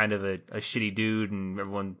always been kind of a shitty dude, and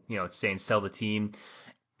everyone, saying sell the team.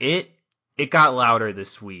 It got louder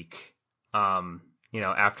this week,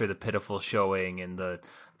 after the pitiful showing and the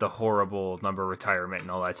horrible number retirement and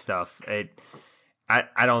all that stuff.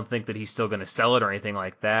 I don't think that he's still going to sell it or anything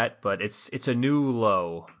like that, but it's a new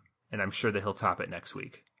low, and I'm sure that he'll top it next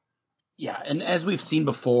week. Yeah, and as we've seen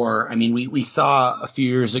before, I mean, we saw a few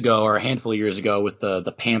years ago or a handful of years ago with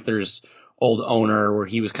the Panthers' old owner where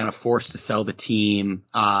he was kind of forced to sell the team.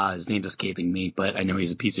 His name's escaping me, but I know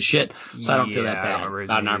he's a piece of shit, so I don't feel that bad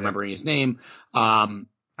about not remembering his name. I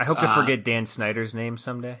hope to forget Dan Snyder's name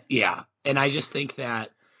someday. Yeah, and I just think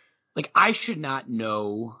that, I should not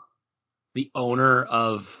know the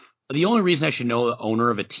only reason I should know the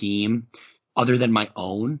owner of a team other than my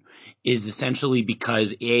own is essentially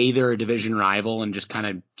because A, they're a division rival and just kind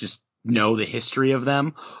of just know the history of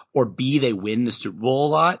them, or B, they win the Super Bowl a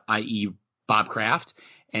lot, i.e. Bob Kraft.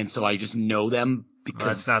 And so I just know them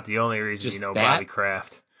because that's not the only reason you know Bobby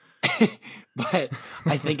Kraft. But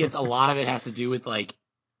I think a lot of it has to do with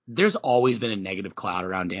there's always been a negative cloud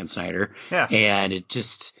around Dan Snyder. Yeah. And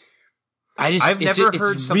I've never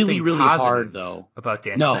heard something really hard though about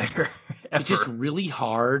Dan Snyder. It's just really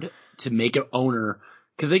hard to make an owner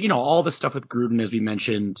because all the stuff with Gruden, as we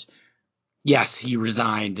mentioned. Yes, he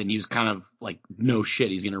resigned and he was kind of no shit,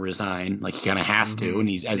 he's going to resign. He kind of has to, and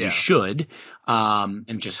he should.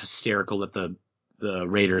 And just hysterical that the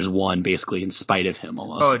Raiders won basically in spite of him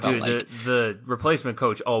almost. Oh, dude, the replacement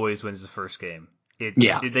coach always wins the first game.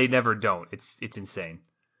 They never don't. It's insane.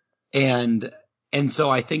 And so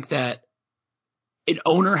I think that an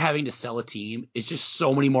owner having to sell a team is just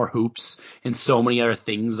so many more hoops and so many other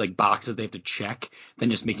things boxes they have to check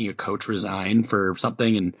than just making a coach resign for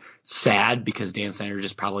something. And sad because Dan Snyder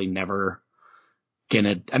just probably never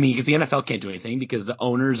because the NFL can't do anything because the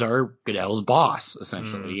owners are Goodell's boss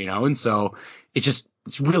essentially, and so it's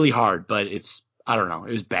really hard, but I don't know.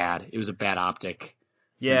 It was bad. It was a bad optic.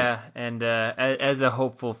 Yeah, and as a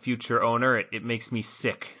hopeful future owner, it makes me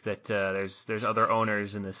sick that there's other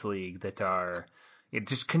owners in this league that are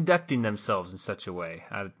just conducting themselves in such a way.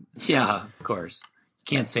 Yeah, of course.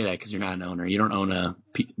 You can't say that because you're not an owner. You don't own a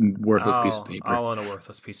worthless piece of paper. I'll own a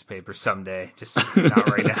worthless piece of paper someday, just not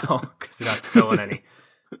right now because they're not selling any.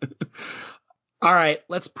 All right,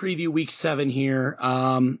 let's preview week 7 here.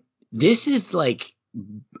 This is like,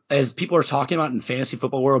 as people are talking about in fantasy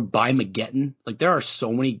football world, by Mageddon. Like there are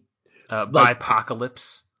so many by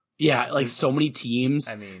apocalypse. Yeah, like so many teams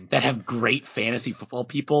that have great fantasy football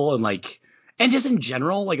people and just in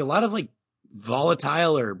general, like a lot of like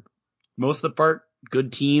volatile or most of the part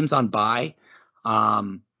good teams on bye.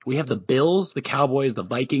 We have the Bills, the Cowboys, the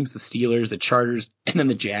Vikings, the Steelers, the Chargers, and then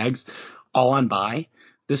the Jags all on bye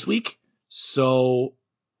this week. So,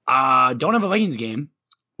 don't have a Vikings game,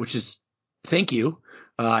 which is thank you.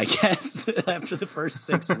 I guess after the first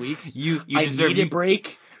 6 weeks, I need a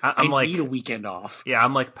break. I need a weekend off. Yeah,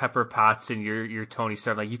 I'm like Pepper Potts and you're Tony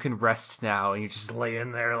Stark. Like you can rest now, and you just lay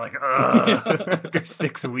in there like after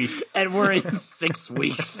 6 weeks. And we're in 6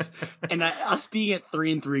 weeks, and us being at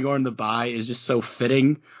 3-3 going to the bye is just so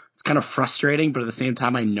fitting. It's kind of frustrating, but at the same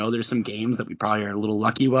time, I know there's some games that we probably are a little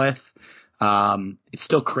lucky with. It's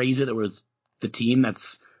still crazy that we're the team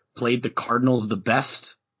that's played the Cardinals the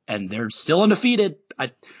best, and they're still undefeated.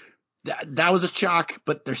 That was a shock,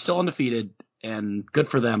 but they're still undefeated, and good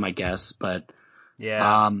for them, I guess. But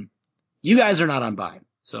yeah, you guys are not on bye,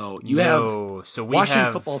 so we Washington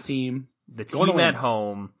have football team, the team at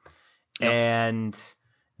home, and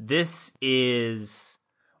this is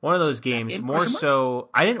one of those games. More so,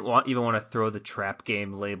 I didn't even want to throw the trap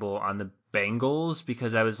game label on the Bengals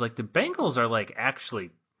because I was like, the Bengals are like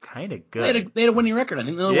actually kind of good. They had a winning record. I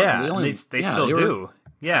think they still do.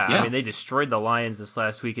 Yeah, I mean, they destroyed the Lions this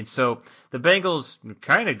last week, and so the Bengals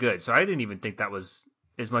kind of good. So I didn't even think that was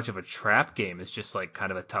as much of a trap game. It's just like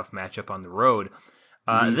kind of a tough matchup on the road.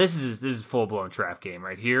 This is full blown trap game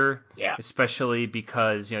right here. Yeah, especially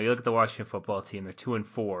because you look at the Washington football team; they're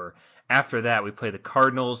 2-4. After that, we play the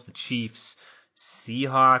Cardinals, the Chiefs,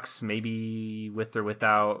 Seahawks, maybe with or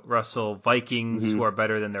without Russell, Vikings, who are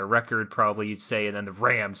better than their record, probably you'd say, and then the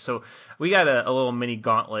Rams. So we got a little mini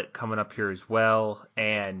gauntlet coming up here as well,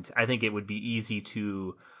 and I think it would be easy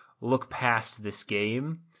to look past this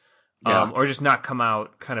game, or just not come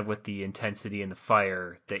out kind of with the intensity and the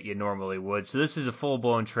fire that you normally would. So this is a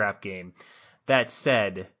full-blown trap game. That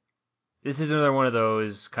said, this is another one of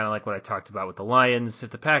those, kind of like what I talked about with the Lions. If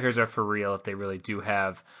the Packers are for real, if they really do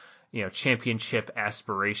have championship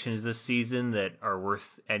aspirations this season that are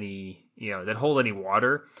worth any, that hold any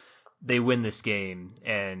water, they win this game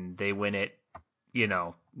and they win it,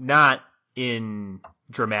 not in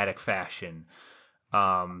dramatic fashion.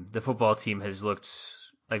 The football team has looked,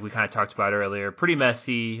 like we kind of talked about earlier, pretty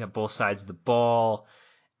messy at both sides of the ball,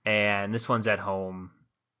 and this one's at home.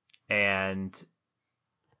 And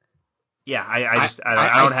yeah, I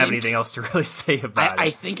don't have anything else to really say about it.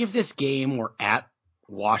 I think if this game were at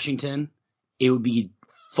Washington, it would be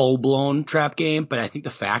full-blown trap game, but I think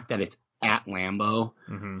the fact that it's at Lambeau,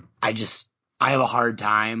 I have a hard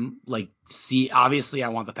time. Obviously I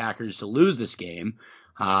want the Packers to lose this game,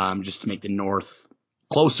 just to make the North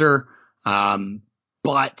closer.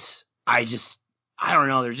 But I don't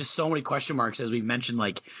know. There's just so many question marks, as we've mentioned.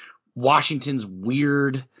 Like Washington's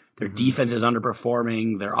weird. Their defense is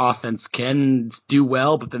underperforming. Their offense can do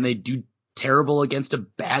well, but then they do terrible against a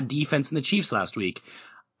bad defense in the Chiefs last week.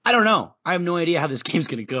 I don't know. I have no idea how this game's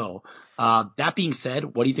going to go. That being said,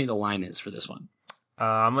 what do you think the line is for this one?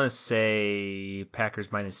 I'm going to say Packers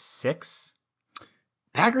 -6.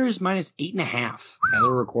 Packers -8.5 as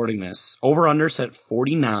we're recording this. Over-under set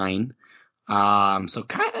 49. So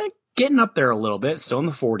kind of getting up there a little bit. Still in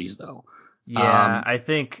the 40s, though. Yeah, I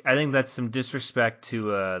think that's some disrespect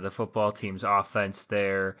to the football team's offense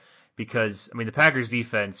there, because the Packers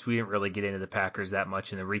defense, we didn't really get into the Packers that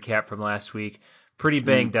much in the recap from last week. Pretty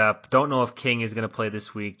banged up. Don't know if King is going to play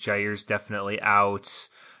this week. Jair's definitely out.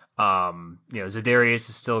 Za'Darius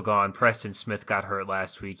is still gone. Preston Smith got hurt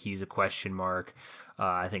last week. He's a question mark.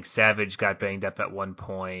 I think Savage got banged up at one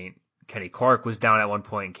point. Kenny Clark was down at one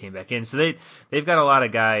point and came back in. So they've got a lot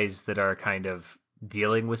of guys that are kind of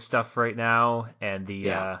dealing with stuff right now. And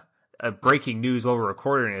the breaking news while we're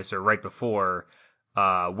recording this, or right before,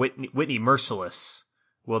 Whitney Merciless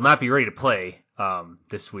will not be ready to play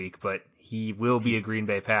this week, but he will be a Green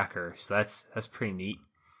Bay Packer. So that's pretty neat.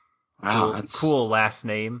 Wow, that's cool last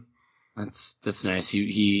name. That's nice.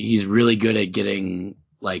 He's really good at getting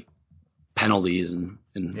like penalties and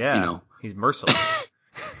he's merciless.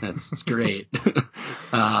 That's great.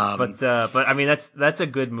 But I mean that's a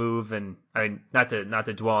good move, and I mean not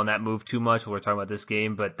to dwell on that move too much when we're talking about this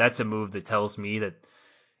game, but that's a move that tells me that,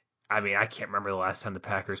 I mean, I can't remember the last time the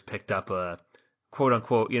Packers picked up a quote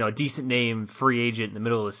unquote, decent name free agent in the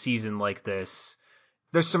middle of the season like this.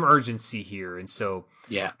 There's some urgency here, and so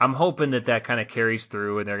yeah, I'm hoping that kind of carries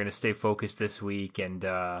through, and they're going to stay focused this week and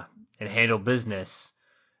handle business.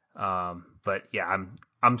 But yeah,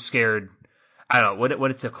 I'm scared. I don't know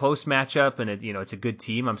when it's a close matchup and it's a good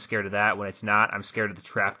team. I'm scared of that. When it's not, I'm scared of the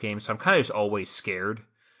trap game. So I'm kind of just always scared.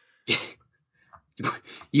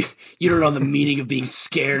 You don't know the meaning of being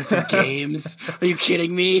scared for games. Are you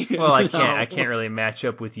kidding me? Well, I can't really match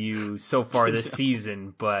up with you so far this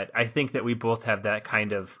season, but I think that we both have that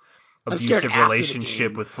kind of abusive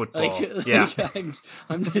relationship with football.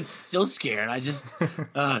 I'm just still scared. I just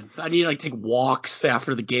I need to take walks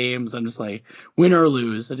after the games. I'm just like, win or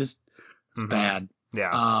lose. It's bad.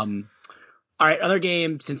 Yeah. All right, other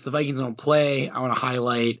game, since the Vikings don't play, I want to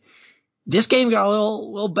highlight this game got a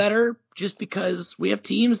little better just because we have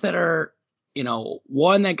teams that are,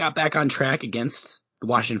 one that got back on track against the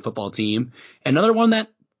Washington football team, another one that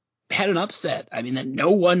had an upset. I mean, that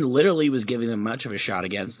no one literally was giving them much of a shot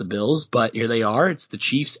against the Bills, but here they are. It's the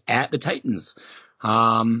Chiefs at the Titans.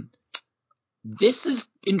 This is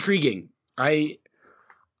intriguing. I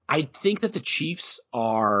think that the Chiefs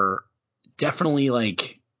are definitely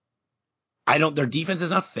their defense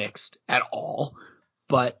is not fixed at all,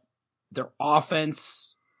 but their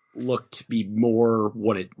offense looked to be more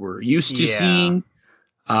what we're used to seeing,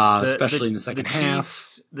 especially in the second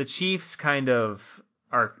half. The Chiefs kind of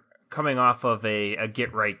are coming off of a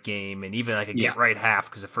get-right game and even like a get-right half,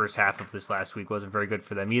 because the first half of this last week wasn't very good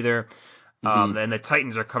for them either. And the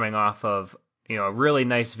Titans are coming off of a really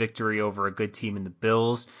nice victory over a good team in the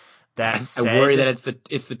Bills. That said, I worry that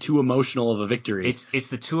it's the too emotional of a victory. It's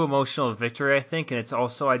the too emotional of a victory, I think, and it's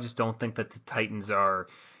also I just don't think that the Titans are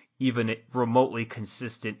even remotely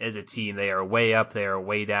consistent as a team. They are way up, they are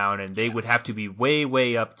way down, and they would have to be way,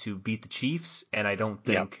 way up to beat the Chiefs, and I don't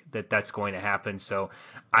think that that's going to happen. So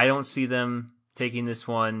I don't see them taking this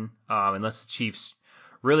one unless the Chiefs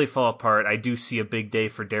really fall apart. I do see a big day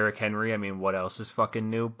for Derrick Henry. I mean, what else is fucking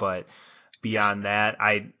new? But beyond that,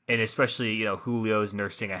 and especially Julio's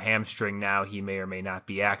nursing a hamstring now. He may or may not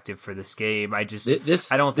be active for this game. I don't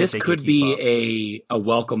think this could be a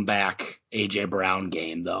welcome back AJ Brown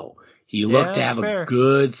game though. He looked to have a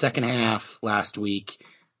good second half last week,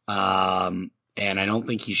 and I don't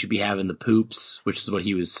think he should be having the poops, which is what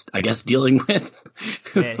he was, I guess, dealing with.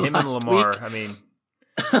 Man, him and Lamar. Week. I mean,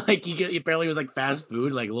 he apparently was like fast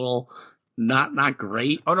food, like a little. Not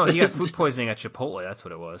great. Oh no, he got food poisoning at Chipotle. That's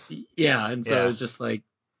what it was. Yeah, and so it's just like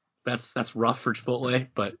that's rough for Chipotle,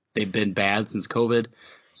 but they've been bad since COVID.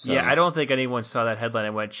 So. Yeah, I don't think anyone saw that headline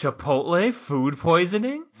and went, Chipotle food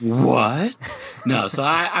poisoning? What? No, so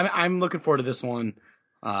I'm looking forward to this one.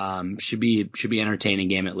 Should be entertaining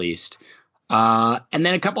game at least. And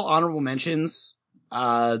then a couple honorable mentions.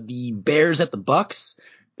 The Bears at the Bucks.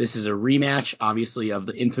 This is a rematch, obviously, of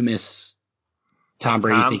the infamous Tom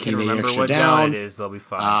Brady thinking he made an extra down. It is, they'll be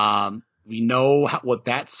fine. We know what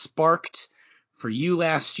that sparked for you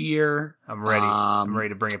last year. I'm ready. I'm ready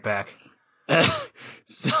to bring it back.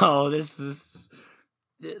 So this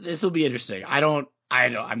will be interesting. I don't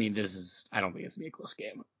think it's gonna be a close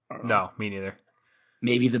game. No, me neither.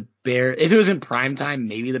 Maybe the Bears, if it was in prime time,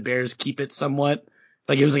 maybe the Bears keep it somewhat.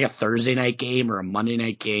 Like it was like a Thursday night game or a Monday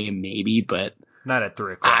night game, maybe, but not at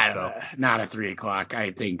 3:00 though. Not at 3:00.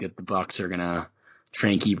 I think that the Bucks are gonna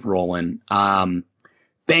try and keep rolling.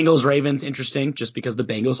 Bengals Ravens, interesting, just because the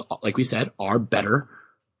Bengals, like we said, are better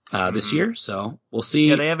this year. So we'll see.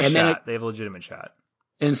 Yeah, they have a shot. They have a legitimate shot.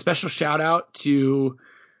 And special shout out to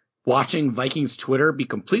watching Vikings Twitter be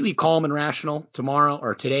completely calm and rational tomorrow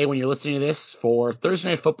or today when you're listening to this for Thursday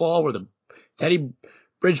Night Football, where the Teddy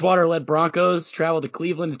Bridgewater-led Broncos travel to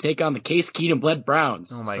Cleveland to take on the Case Keenum-led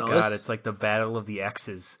Browns. Oh my God, it's like the battle of the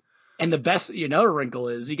X's. And the best, wrinkle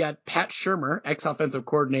is you got Pat Shurmur, ex-offensive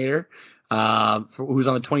coordinator, who's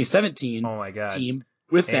on the 2017 team.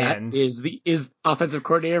 With that is offensive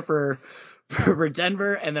coordinator for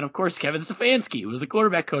Denver, and then of course Kevin Stefanski, who was the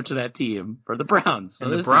quarterback coach of that team for the Browns. So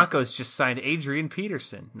and the Broncos just signed Adrian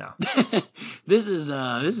Peterson. No, this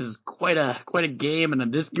is quite a game,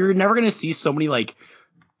 and you're never gonna see so many like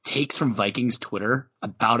takes from Vikings Twitter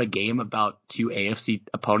about a game about two AFC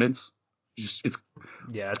opponents. It's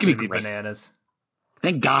gonna be bananas.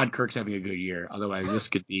 Thank God Kirk's having a good year. Otherwise, this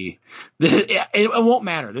could be. It won't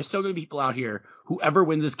matter. There's still going to be people out here. Whoever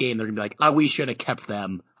wins this game, they're going to be like, "Oh, we should have kept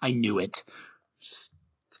them. I knew it." It's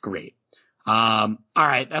great. All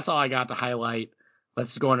right, that's all I got to highlight.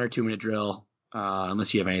 Let's go on our 2-minute drill.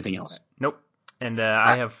 unless you have anything else. Nope. And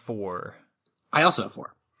I have 4. I also have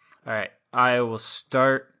 4. All right. I will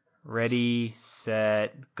start. Ready,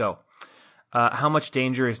 set, go. How much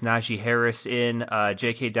danger is Najee Harris in?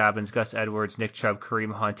 J.K. Dobbins, Gus Edwards, Nick Chubb,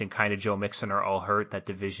 Kareem Hunt, and kind of Joe Mixon are all hurt. That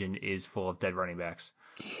division is full of dead running backs.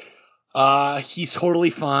 He's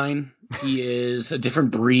totally fine. He is a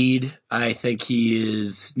different breed. I think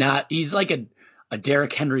he's like a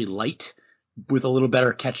Derrick Henry light with a little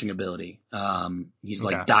better catching ability. He's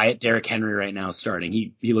like diet Derrick Henry right now starting.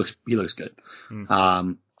 He looks good.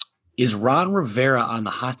 Is Ron Rivera on the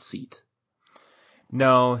hot seat?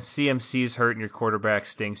 No, CMC's hurt and your quarterback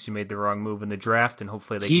stinks. You made the wrong move in the draft, and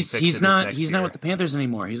hopefully they can fix it He's next year. not with the Panthers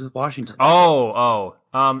anymore. He's with Washington.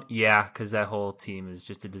 Yeah, because that whole team is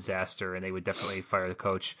just a disaster, and they would definitely fire the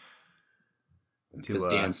coach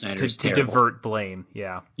Dan Snyder's to divert blame.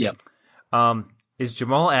 Yeah. Yep. Is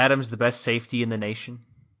Jamal Adams the best safety in the nation?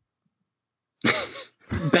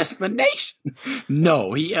 Best in the nation?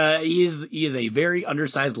 No, he is a very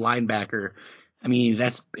undersized linebacker. I mean,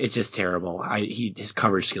 it's just terrible. His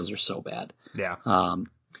coverage skills are so bad. Yeah.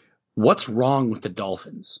 What's wrong with the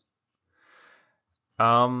Dolphins? They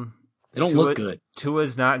don't look good.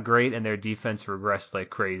 Tua's not great, and their defense regressed like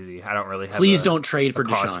crazy. I don't really have. Please don't trade for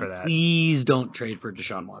Deshaun. For that. Please don't trade for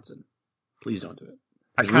Deshaun Watson. Please don't do it.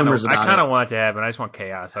 I kind of want it to happen. I just want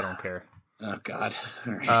chaos. I don't care. Oh God.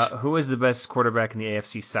 All right. Who is the best quarterback in the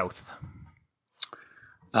AFC South?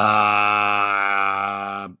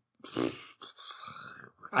 I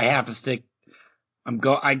have to stick.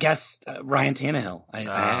 I guess Ryan Tannehill. I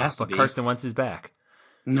has to but be. Carson Wentz is back.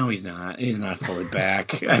 No, he's not. He's not fully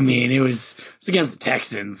back. I mean, it was against the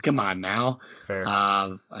Texans. Come on now. Fair.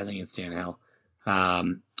 I think it's Tannehill.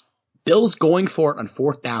 Bills going for it on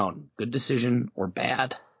 4th down. Good decision or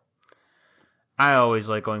bad? I always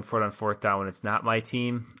like going for it on 4th down when it's not my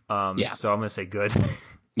team. Yeah. So I'm going to say good.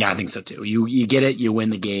 Yeah, I think so too. You get it. You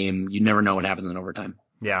win the game. You never know what happens in overtime.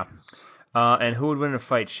 Yeah. And who would win in a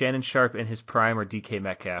fight, Shannon Sharp in his prime or DK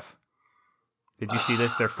Metcalf? Did you see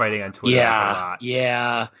this? They're fighting on Twitter a lot.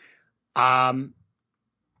 Yeah. I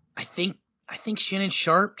think Shannon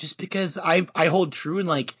Sharp, just because I hold true, and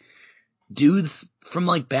like dudes from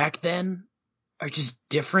like back then are just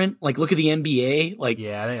different. Like look at the NBA. Like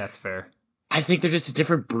yeah, I think that's fair. I think they're just a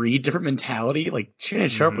different breed, different mentality. Like Shannon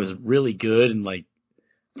Sharp was really good, and like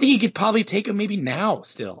I think he could probably take him maybe now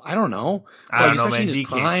still. I don't know. I don't know, especially man. in his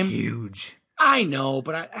DK's prime. huge. I know,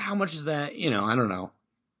 but how much is that? I don't know.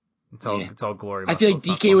 It's all glory. I feel like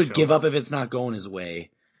DK would give up if it's not going his way.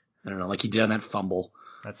 I don't know, like he did on that fumble.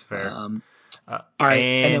 That's fair. All right,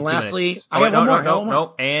 and then lastly, I have one more.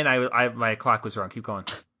 No. And I my clock was wrong. Keep going.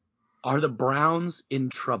 Are the Browns in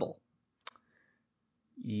trouble?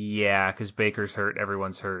 Yeah, because Baker's hurt.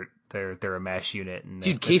 Everyone's hurt. They're a mash unit, and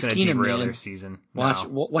dude, Case Keenum derail man, their season. Watch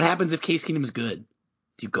what happens if Case Keenum's good.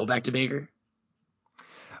 Do you go back to Baker?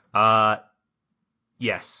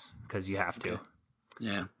 Yes, because you have to. Okay.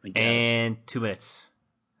 Yeah, I guess. And 2 minutes.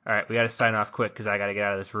 All right, we got to sign off quick because I got to get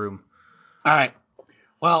out of this room. All right.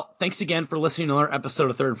 Well, thanks again for listening to another episode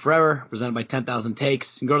of Third Forever, presented by 10,000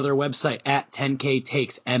 Takes. You can go to their website at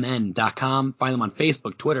 10ktakesmn.com. Find them on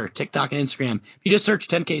Facebook, Twitter, TikTok, and Instagram. If you just search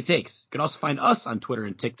 10K Takes. You can also find us on Twitter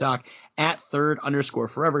and TikTok at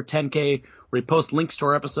third_forever10K, where we post links to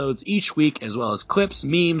our episodes each week, as well as clips,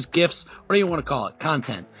 memes, GIFs, whatever you want to call it,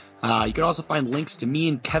 content. You can also find links to me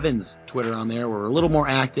and Kevin's Twitter on there, where we're a little more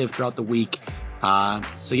active throughout the week.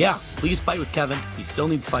 So yeah, please fight with Kevin. He still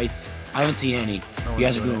needs fights. I haven't seen any. You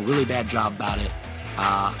guys are doing a really bad job about it.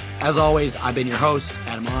 As always, I've been your host,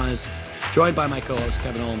 Adam Oz, joined by my co-host,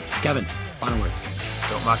 Kevin Holm. Kevin, final word.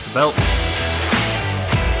 Don't mock the belt.